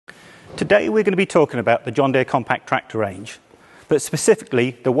Today we're going to be talking about the John Deere compact tractor range, but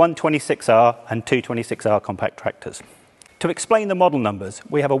specifically the 126R and 226R compact tractors. To explain the model numbers,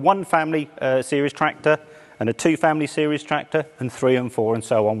 we have a 1 family series tractor and a 2 family series tractor and 3 and 4 and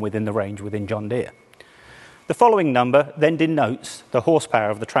so on within the range within John Deere. The following number then denotes the horsepower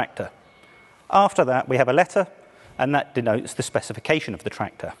of the tractor. After that we have a letter and that denotes the specification of the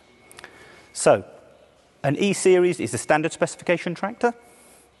tractor. So an E series is a standard specification tractor,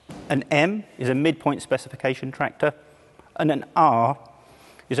 an M is a midpoint specification tractor, and an R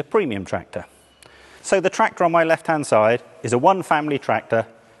is a premium tractor. So the tractor on my left hand side is a 1 family tractor,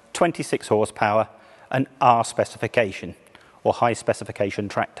 26 horsepower, an R specification or high specification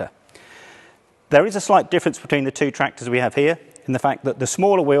tractor. There is a slight difference between the two tractors we have here in the fact that the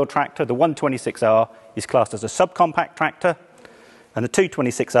smaller wheel tractor, the 126R, is classed as a subcompact tractor and the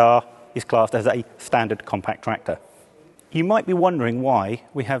 226R is classed as a standard compact tractor. You might be wondering why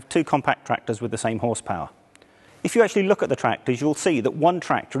we have 2 compact tractors with the same horsepower. If you actually look at the tractors, you'll see that one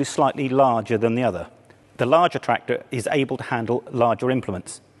tractor is slightly larger than the other. The larger tractor is able to handle larger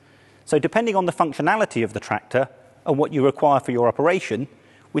implements. So depending on the functionality of the tractor and what you require for your operation,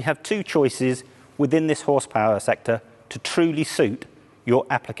 we have 2 choices within this horsepower sector to truly suit your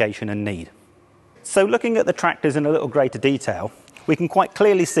application and need. So looking at the tractors in a little greater detail, we can quite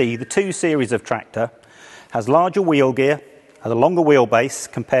clearly see the 2 series of tractor has larger wheel gear, has a longer wheelbase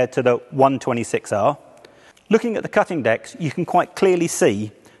compared to the 126R. Looking at the cutting decks, you can quite clearly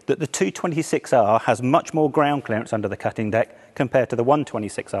see that the 226R has much more ground clearance under the cutting deck compared to the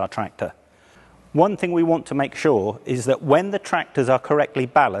 126R tractor. One thing we want to make sure is that when the tractors are correctly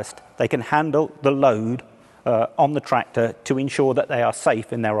ballasted, they can handle the load on the tractor to ensure that they are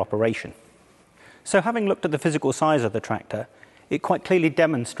safe in their operation. So having looked at the physical size of the tractor, it quite clearly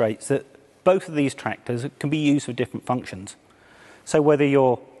demonstrates that both of these tractors can be used for different functions. So whether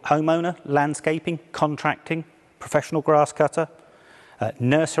you're homeowner, landscaping, contracting, professional grass cutter,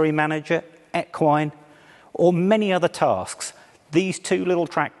 nursery manager, equine, or many other tasks, these 2 little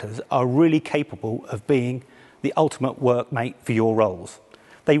tractors are really capable of being the ultimate workmate for your roles.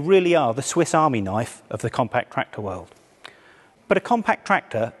 They really are the Swiss Army knife of the compact tractor world. But a compact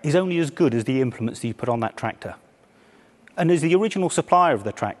tractor is only as good as the implements that you put on that tractor. And as the original supplier of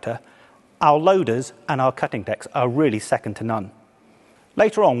the tractor, our loaders and our cutting decks are really second to none.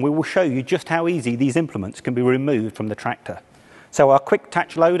 Later on, we will show you just how easy these implements can be removed from the tractor. So our quick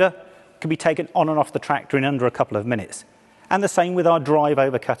attach loader can be taken on and off the tractor in under a couple of minutes. And the same with our drive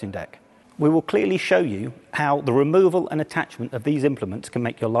over cutting deck. We will clearly show you how the removal and attachment of these implements can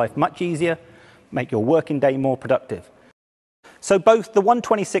make your life much easier, make your working day more productive. So both the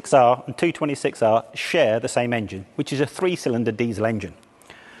 126R and 226R share the same engine, which is a 3-cylinder diesel engine.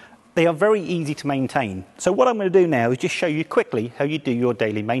 They are very easy to maintain. So what I'm going to do now is just show you quickly how you do your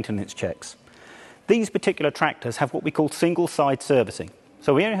daily maintenance checks. These particular tractors have what we call single side servicing.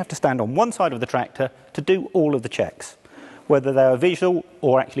 So we only have to stand on one side of the tractor to do all of the checks, whether they are visual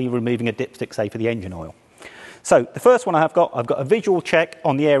or actually removing a dipstick, say, for the engine oil. So the first one I've got a visual check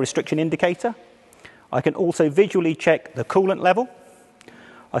on the air restriction indicator. I can also visually check the coolant level.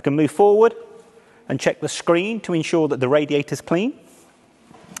 I can move forward and check the screen to ensure that the radiator is clean.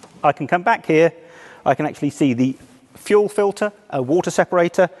 I can come back here, I can actually see the fuel filter, a water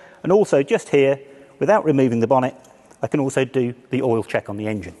separator, and also just here, without removing the bonnet, I can also do the oil check on the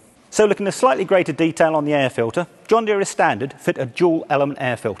engine. So looking at slightly greater detail on the air filter, John Deere is standard fit a dual element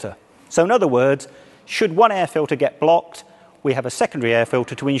air filter. So in other words, should one air filter get blocked, we have a secondary air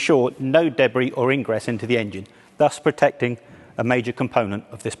filter to ensure no debris or ingress into the engine, thus protecting a major component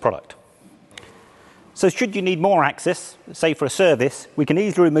of this product. So should you need more access, say for a service, we can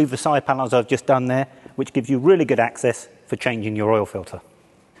easily remove the side panels I've just done there, which gives you really good access for changing your oil filter.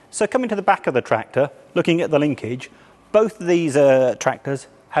 So coming to the back of the tractor, looking at the linkage, both of these tractors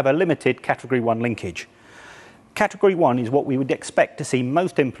have a limited Category 1 linkage. Category 1 is what we would expect to see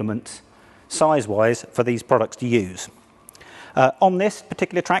most implements, size-wise, for these products to use. On this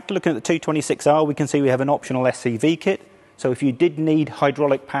particular tractor, looking at the 226R, we can see we have an optional SCV kit. So if you did need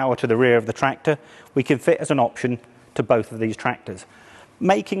hydraulic power to the rear of the tractor, we can fit as an option to both of these tractors,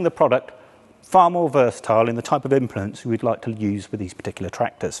 making the product far more versatile in the type of implements we'd like to use with these particular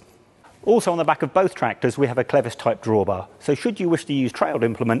tractors. Also on the back of both tractors, we have a clevis type drawbar. So should you wish to use trailed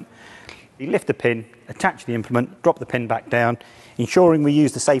implement, you lift the pin, attach the implement, drop the pin back down, ensuring we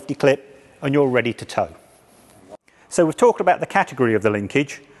use the safety clip, and you're ready to tow. So we've talked about the category of the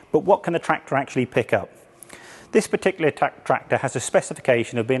linkage, but what can the tractor actually pick up? This particular tractor has a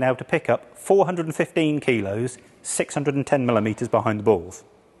specification of being able to pick up 415 kilos, 610 millimetres behind the balls.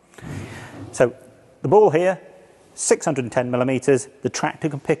 So the ball here 610 millimetres, the tractor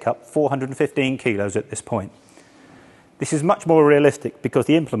can pick up 415 kilos at this point. This is much more realistic because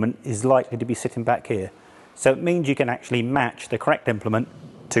the implement is likely to be sitting back here. So it means you can actually match the correct implement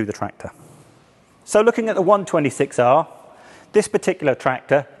to the tractor. So looking at the 126R, this particular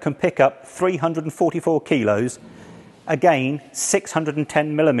tractor can pick up 344 kilos, again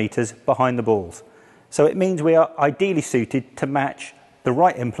 610 millimetres behind the balls. So it means we are ideally suited to match the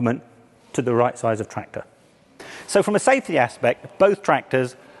right implement to the right size of tractor. So from a safety aspect, both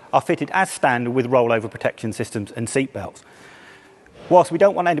tractors are fitted as standard with rollover protection systems and seat belts. Whilst we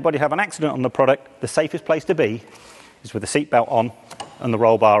don't want anybody to have an accident on the product, the safest place to be is with the seat belt on and the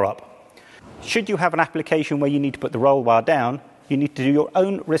roll bar up. Should you have an application where you need to put the roll bar down, you need to do your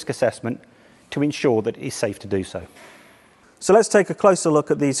own risk assessment to ensure that it is safe to do so. So let's take a closer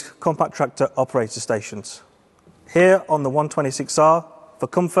look at these compact tractor operator stations. Here on the 126R, for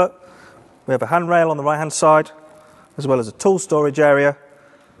comfort, we have a handrail on the right hand side, as well as a tool storage area,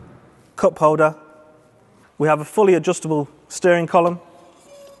 cup holder. We have a fully adjustable steering column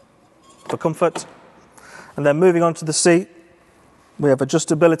for comfort. And then moving on to the seat, we have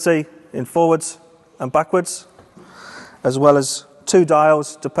adjustability in forwards and backwards, as well as 2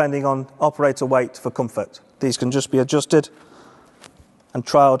 dials depending on operator weight for comfort. These can just be adjusted and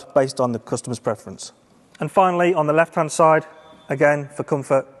trialled based on the customer's preference. And finally, on the left-hand side, again, for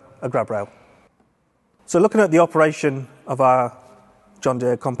comfort, a grab rail. So looking at the operation of our John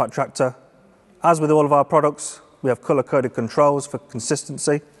Deere compact tractor, as with all of our products, we have colour-coded controls for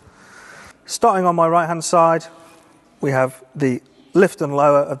consistency. Starting on my right-hand side, we have the lift and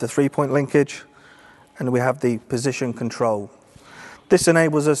lower of the 3-point linkage, and we have the position control. This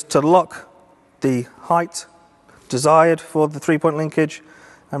enables us to lock the height desired for the 3-point linkage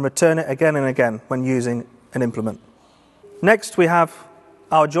and return it again and again when using an implement. Next, we have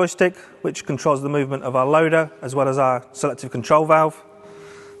our joystick, which controls the movement of our loader as well as our selective control valve.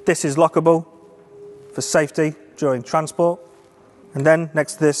 This is lockable for safety during transport. And then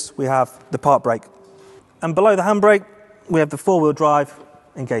next to this, we have the park brake. And below the handbrake, we have the 4-wheel drive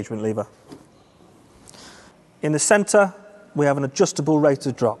engagement lever. In the centre, we have an adjustable rate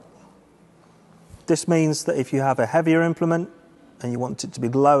of drop. This means that if you have a heavier implement and you want it to be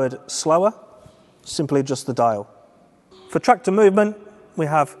lowered slower, simply adjust the dial. For tractor movement, we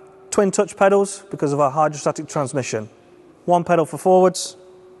have twin touch pedals because of our hydrostatic transmission. 1 pedal for forwards,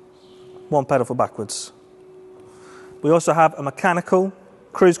 1 pedal for backwards. We also have a mechanical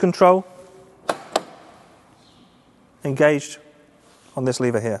cruise control engaged on this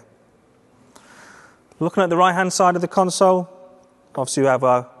lever here. Looking at the right hand side of the console, obviously we have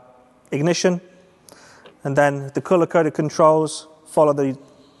our ignition, and then the colour-coded controls follow the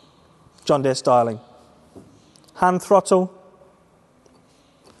John Deere styling. Hand throttle.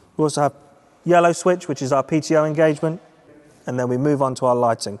 We also have yellow switch, which is our PTO engagement, and then we move on to our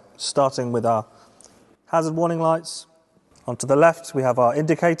lighting, starting with our hazard warning lights. Onto the left, we have our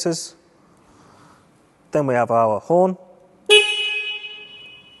indicators. Then we have our horn.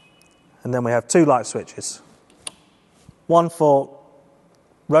 And then we have 2 light switches. One for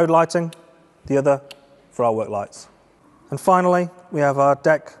road lighting, the other for our work lights. And finally, we have our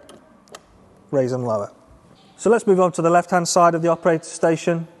deck raise and lower. So let's move on to the left-hand side of the operator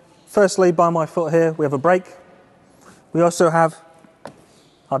station. Firstly, by my foot here, we have a brake. We also have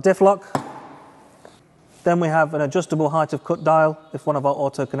our diff lock. Then we have an adjustable height of cut dial if one of our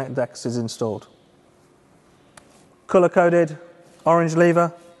auto connect decks is installed. Colour-coded orange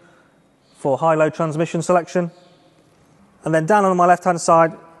lever for high-low transmission selection. And then down on my left-hand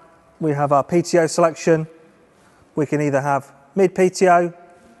side, we have our PTO selection. We can either have mid-PTO,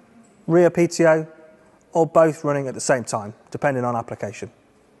 rear PTO, or both running at the same time, depending on application.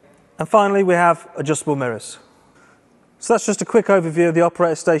 And finally, we have adjustable mirrors. So that's just a quick overview of the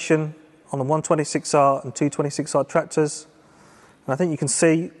operator station on the 126R and 226R tractors. And I think you can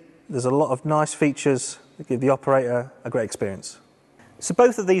see there's a lot of nice features that give the operator a great experience. So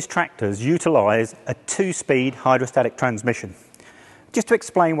both of these tractors utilise a 2-speed hydrostatic transmission. Just to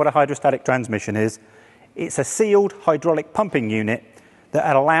explain what a hydrostatic transmission is, it's a sealed hydraulic pumping unit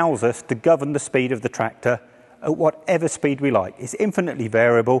that allows us to govern the speed of the tractor at whatever speed we like. It's infinitely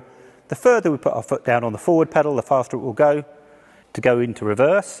variable. The further we put our foot down on the forward pedal, the faster it will go. To go into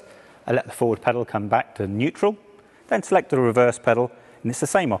reverse, I let the forward pedal come back to neutral, then select the reverse pedal, and it's the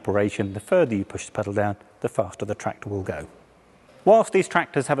same operation. The further you push the pedal down, the faster the tractor will go. Whilst these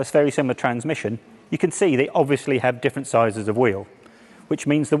tractors have a very similar transmission, you can see they obviously have different sizes of wheel, which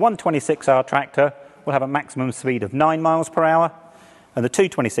means the 126R tractor will have a maximum speed of 9 miles per hour, and the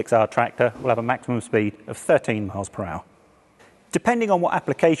 226R tractor will have a maximum speed of 13 miles per hour. Depending on what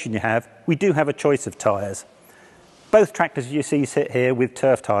application you have, we do have a choice of tyres. Both tractors you see sit here with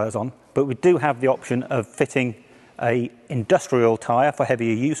turf tyres on, but we do have the option of fitting an industrial tyre for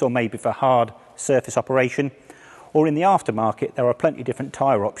heavier use or maybe for hard surface operation, or in the aftermarket there are plenty of different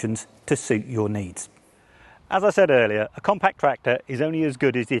tyre options to suit your needs. As I said earlier, a compact tractor is only as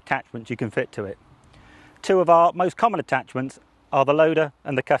good as the attachments you can fit to it. Two of our most common attachments are the loader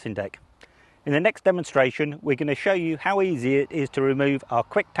and the cutting deck. In the next demonstration we're going to show you how easy it is to remove our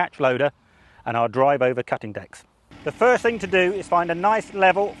quick attach loader and our drive over cutting decks. The first thing to do is find a nice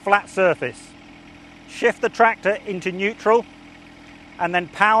level flat surface. Shift the tractor into neutral and then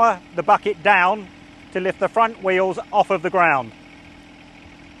power the bucket down to lift the front wheels off of the ground.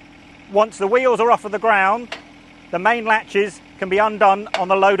 Once the wheels are off of the ground, the main latches can be undone on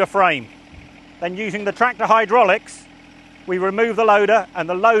the loader frame. Then using the tractor hydraulics, we remove the loader and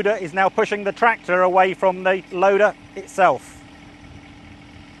the loader is now pushing the tractor away from the loader itself.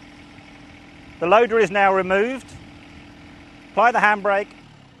 The loader is now removed. Apply the handbrake,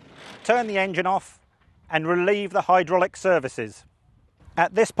 turn the engine off and relieve the hydraulic services.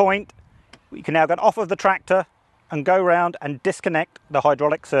 At this point, we can now get off of the tractor and go round and disconnect the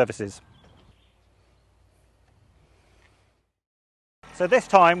hydraulic services. So this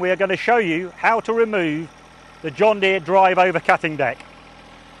time we are going to show you how to remove the John Deere drive over cutting deck.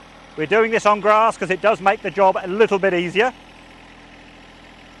 We're doing this on grass because it does make the job a little bit easier.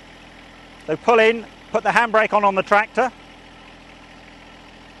 So pull in, put the handbrake on the tractor.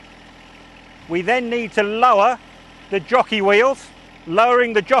 We then need to lower the jockey wheels.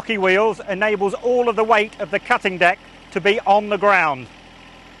 Lowering the jockey wheels enables all of the weight of the cutting deck to be on the ground.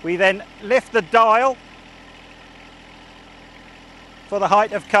 We then lift the dial for the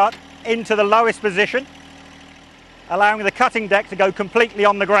height of cut into the lowest position, allowing the cutting deck to go completely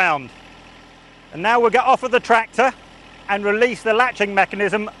on the ground. And now we'll get off of the tractor and release the latching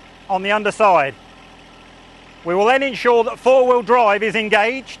mechanism on the underside. We will then ensure that four-wheel drive is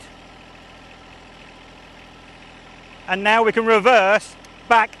engaged. And now we can reverse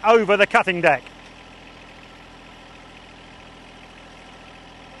back over the cutting deck.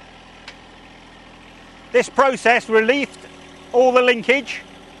 This process relieved all the linkage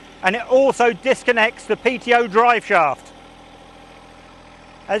and it also disconnects the PTO drive shaft.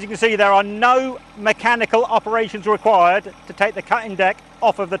 As you can see, there are no mechanical operations required to take the cutting deck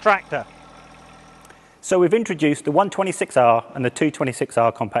off of the tractor. So we've introduced the 126R and the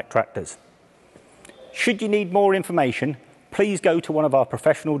 226R compact tractors. Should you need more information, please go to one of our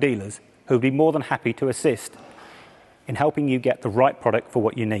professional dealers who would be more than happy to assist in helping you get the right product for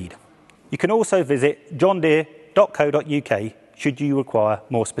what you need. You can also visit johndeere.co.uk should you require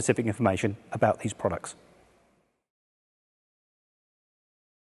more specific information about these products.